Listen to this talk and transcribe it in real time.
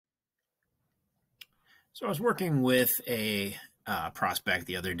So I was working with a prospect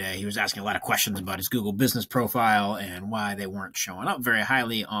the other day. He was asking a lot of questions about his Google business profile and why they weren't showing up very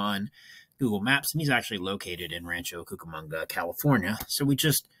highly on Google Maps. And he's actually located in Rancho Cucamonga, California. So we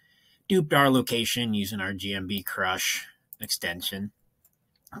just duped our location using our GMB Crush extension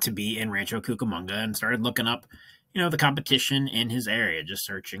to be in Rancho Cucamonga and started looking up, the competition in his area, just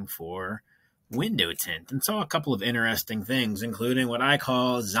searching for window tint, and saw a couple of interesting things, including what I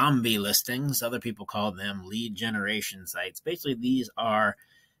call zombie listings. Other people call them lead generation sites. Basically, these are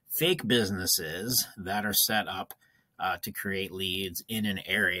fake businesses that are set up to create leads in an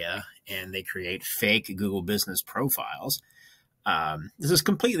area, and they create fake Google business profiles. This is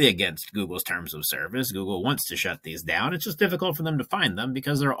completely against Google's terms of service. Google wants to shut these down. It's just difficult for them to find them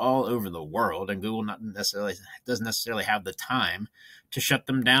because they're all over the world, and Google doesn't necessarily have the time to shut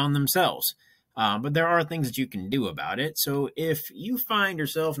them down themselves. But there are things that you can do about it. So if you find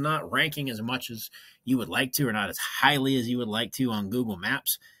yourself not ranking as much as you would like to, or not as highly as you would like to on Google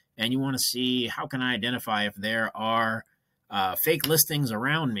Maps, and you want to see how can I identify if there are fake listings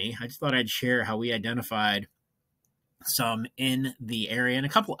around me, I just thought I'd share how we identified some in the area and a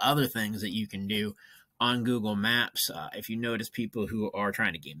couple other things that you can do on Google Maps if you notice people who are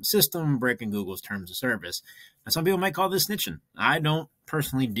trying to game the system, breaking Google's terms of service. Now, some people might call this snitching. I don't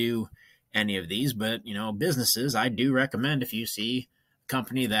personally do any of these, but businesses, I do recommend if you see a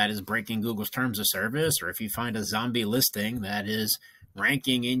company that is breaking Google's terms of service, or if you find a zombie listing that is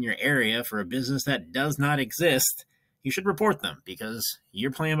ranking in your area for a business that does not exist, you should report them because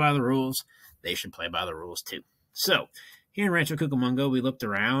you're playing by the rules. They should play by the rules too. So here in Rancho Cucamonga, we looked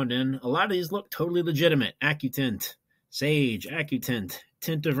around and a lot of these look totally legitimate. AccuTint, Sage, AccuTint,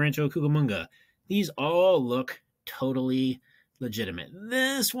 Tint of Rancho Cucamonga. These all look totally legitimate.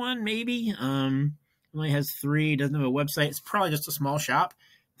 This one maybe only has 3, doesn't have a website. It's probably just a small shop.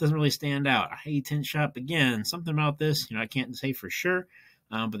 Doesn't really stand out. Hey, Tint Shop, again, something about this, I can't say for sure,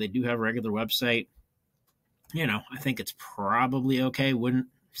 but they do have a regular website. I think it's probably okay. Wouldn't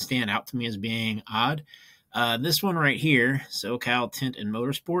stand out to me as being odd. This one right here, SoCal Tint and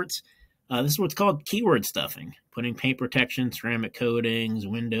Motorsports, this is what's called keyword stuffing, putting paint protection, ceramic coatings,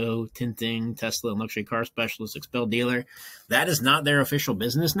 window tinting, Tesla and luxury car specialist, expel dealer. That is not their official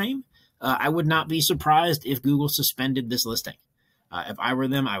business name. I would not be surprised if Google suspended this listing. If I were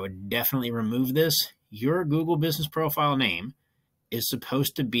them, I would definitely remove this. Your Google business profile name is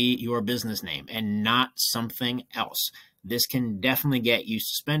supposed to be your business name and not something else. This can definitely get you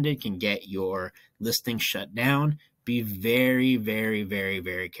suspended, can get your listing shut down. Be very, very, very,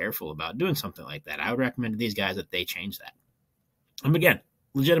 very careful about doing something like that. I would recommend to these guys that they change that. Again,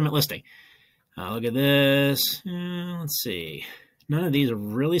 legitimate listing. Look at this. Let's see. None of these are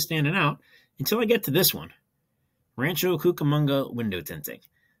really standing out until I get to this one. Rancho Cucamonga Window Tinting.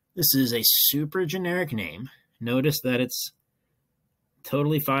 This is a super generic name. Notice that it's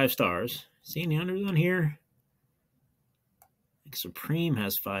totally 5 stars. See any others on here? Supreme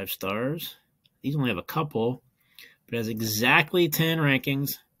has 5 stars. These only have a couple, but it has exactly 10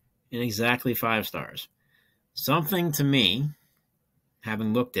 rankings and exactly 5 stars. Something to me,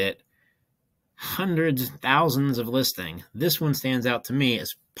 having looked at hundreds, thousands of listings, this one stands out to me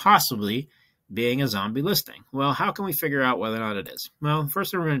as possibly being a zombie listing. Well, how can we figure out whether or not it is? Well,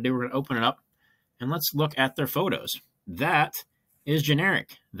 first thing we're going to do, we're going to open it up and let's look at their photos. That is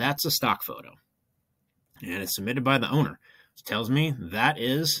generic. That's a stock photo. And it's submitted by the owner. Which tells me that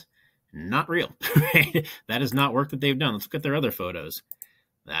is not real. Right? That is not work that they've done. Let's look at their other photos.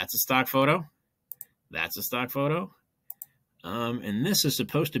 That's a stock photo. That's a stock photo. And this is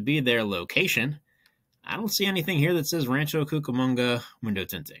supposed to be their location. I don't see anything here that says Rancho Cucamonga window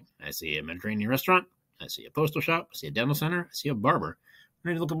tinting. I see a Mediterranean restaurant. I see a postal shop. I see a dental center. I see a barber. We're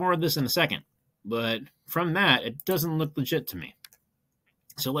going to look at more of this in a second. But from that, it doesn't look legit to me.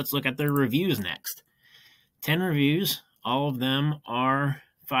 So let's look at their reviews next. 10 reviews. All of them are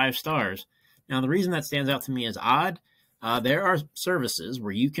 5 stars. Now, the reason that stands out to me as odd, there are services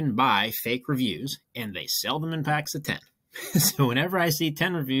where you can buy fake reviews, and they sell them in packs of 10. So whenever I see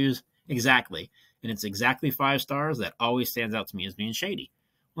 10 reviews exactly, and it's exactly 5 stars, that always stands out to me as being shady.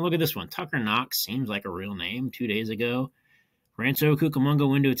 Well, look at this one. Tucker Knox seems like a real name 2 days ago. Rancho Cucamonga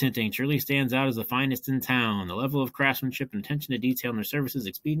Window Tinting truly stands out as the finest in town. The level of craftsmanship and attention to detail in their services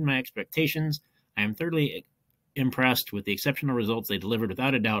exceeded my expectations. I am thoroughly impressed with the exceptional results they delivered.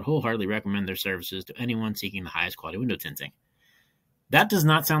 Without a doubt, wholeheartedly recommend their services to anyone seeking the highest quality window tinting. That does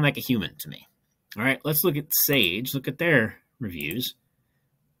not sound like a human to me. All right, let's look at Sage. Look at their reviews.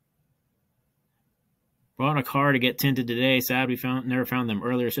 Bought a car to get tinted today. Sad we never found them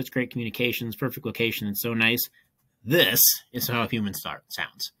earlier. Such great communications, perfect location, and so nice. This is how a human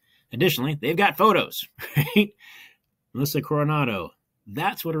sounds. Additionally, they've got photos, right? Melissa Coronado.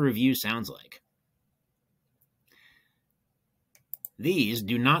 That's what a review sounds like. These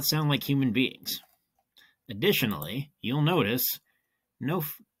do not sound like human beings. Additionally, you'll notice no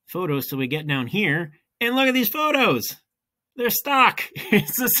photos till we get down here. And look at these photos. They're stock.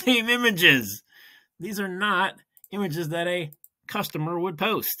 It's the same images. These are not images that a customer would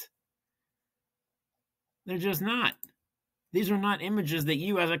post. They're just not. These are not images that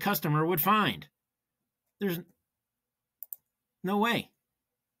you as a customer would find. There's no way.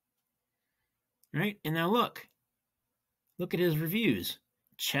 Right? And now look. Look at his reviews.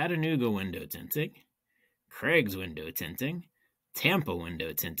 Chattanooga window tinting. Craig's window tinting. Tampa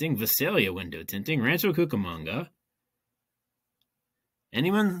window tinting. Visalia window tinting. Rancho Cucamonga.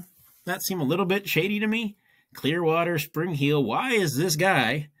 Anyone that seem a little bit shady to me? Clearwater, Spring Hill. Why is this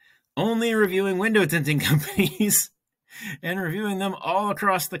guy only reviewing window tinting companies and reviewing them all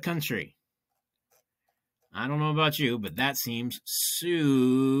across the country? I don't know about you, but that seems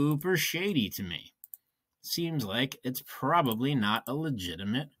super shady to me. Seems like it's probably not a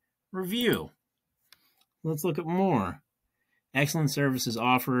legitimate review. Let's look at more. Excellent services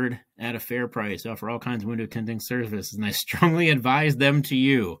offered at a fair price. Offer all kinds of window tinting services, and I strongly advise them to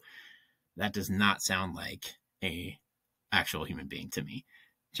you. That does not sound like a actual human being to me.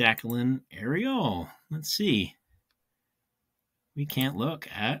 Jacqueline Ariel. Let's see. We can't look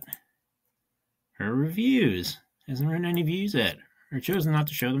at her reviews. Hasn't written any views yet, or chosen not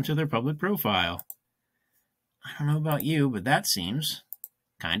to show them to their public profile. I don't know about you, but that seems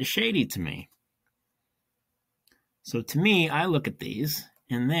kind of shady to me. So to me, I look at these,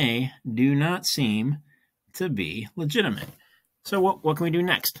 and they do not seem to be legitimate. So what can we do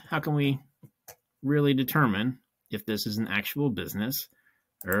next? How can we really determine if this is an actual business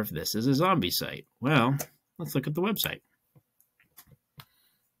or if this is a zombie site? Well, let's look at the website.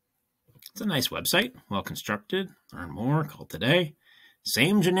 It's a nice website, well constructed. Learn more, call today.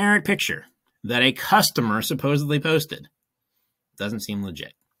 Same generic picture that a customer supposedly posted. Doesn't seem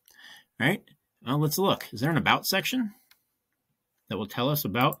legit. All right, well, let's look. Is there an about section that will tell us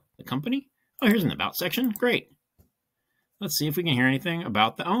about the company? Oh, here's an about section. Great. Let's see if we can hear anything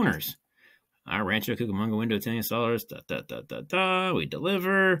about the owners. Our Rancho Cucamonga window tinting installers. We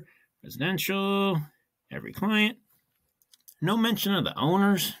deliver residential. Every client. No mention of the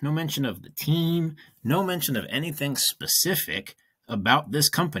owners. No mention of the team. No mention of anything specific about this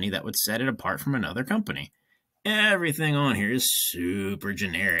company that would set it apart from another company. Everything on here is super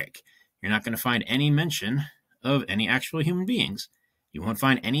generic. You're not going to find any mention of any actual human beings. You won't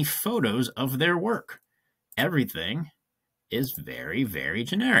find any photos of their work. Everything is very, very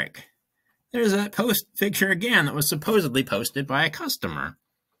generic. There's that post picture again that was supposedly posted by a customer.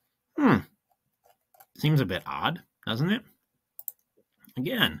 Seems a bit odd, doesn't it?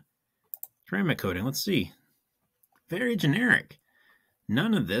 Again, ceramic coating, let's see. Very generic.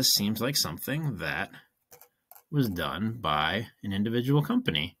 None of this seems like something that was done by an individual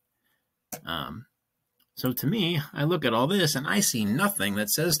company. So to me, I look at all this and I see nothing that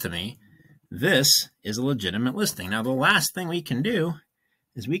says to me, this is a legitimate listing. Now, the last thing we can do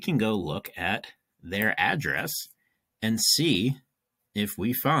is we can go look at their address and see if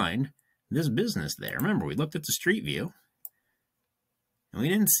we find this business there. Remember, we looked at the street view and we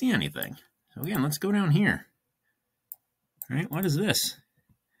didn't see anything. So again, let's go down here. All right, what is this?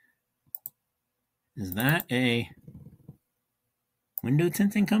 Is that a window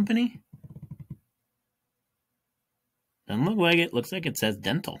tinting company? Doesn't look like it. Looks like it says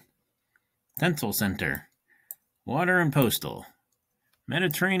dental. Dental center. Water and postal.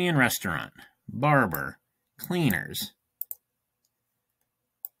 Mediterranean restaurant. Barber. Cleaners.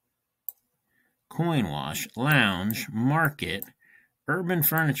 Coin wash. Lounge. Market. Urban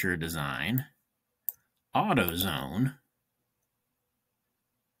furniture design. AutoZone.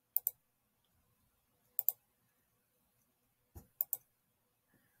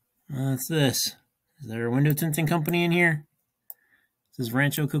 What's this? Is there a window tinting company in here? This is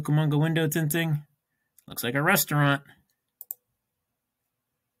Rancho Cucamonga window tinting. Looks like a restaurant.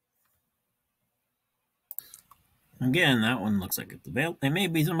 Again, that one looks like it's available.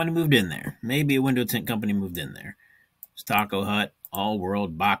 Maybe somebody moved in there. Maybe a window tint company moved in there. It's Taco Hut, All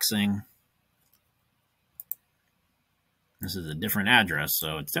World Boxing. This is a different address,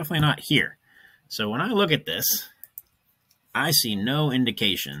 so it's definitely not here. So when I look at this, I see no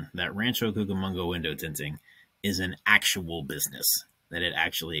indication that Rancho Cucamonga window tinting is an actual business, that it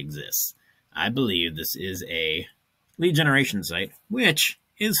actually exists. I believe this is a lead generation site, which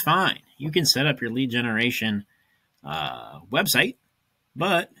is fine. You can set up your lead generation website,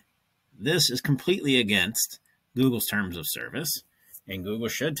 but this is completely against Google's terms of service. And Google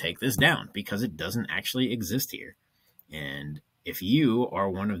should take this down because it doesn't actually exist here. And if you are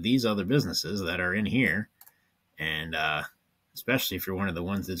one of these other businesses that are in here, and especially if you're one of the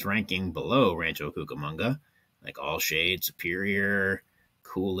ones that's ranking below Rancho Cucamonga, like All Shade, Superior,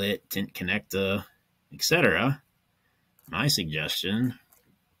 Cool It, Tint Connecta, etc., my suggestion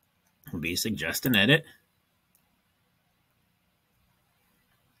would be suggest and edit.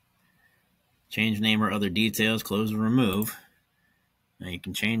 Change name or other details, close or remove. Now you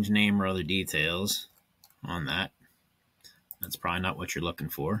can change name or other details on that. That's probably not what you're looking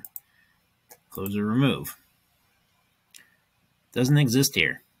for. Close or remove. Doesn't exist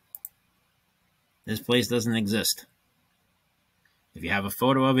here. This place doesn't exist. If you have a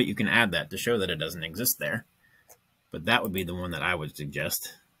photo of it, you can add that to show that it doesn't exist there. But that would be the one that I would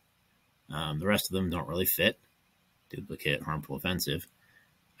suggest. The rest of them don't really fit. Duplicate, harmful, offensive.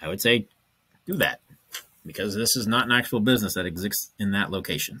 I would say do that because this is not an actual business that exists in that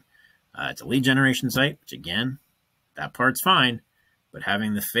location. It's a lead generation site, which again, that part's fine, but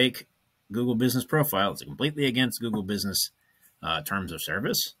having the fake Google Business profile is completely against Google Business terms of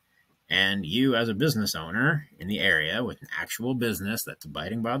service. And you as a business owner in the area with an actual business that's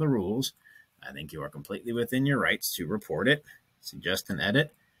abiding by the rules, I think you are completely within your rights to report it, suggest an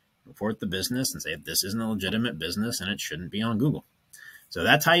edit, report the business and say this isn't a legitimate business and it shouldn't be on Google. So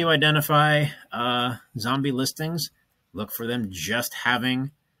that's how you identify zombie listings. Look for them just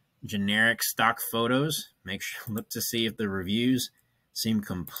having generic stock photos. Look to see if the reviews seem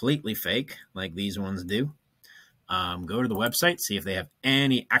completely fake like these ones do. Go to the website, see if they have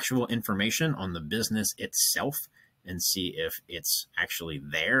any actual information on the business itself and see if it's actually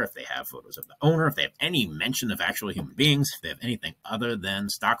there, if they have photos of the owner, if they have any mention of actual human beings, if they have anything other than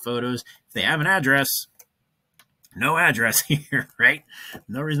stock photos, if they have an address. No address here, right?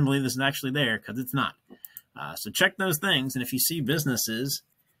 No reason to believe this is actually there because it's not. So check those things. And if you see businesses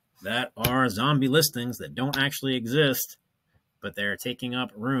that are zombie listings that don't actually exist, but they're taking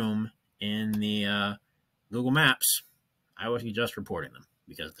up room in the Google Maps, I would suggest reporting them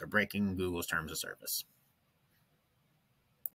because they're breaking Google's terms of service.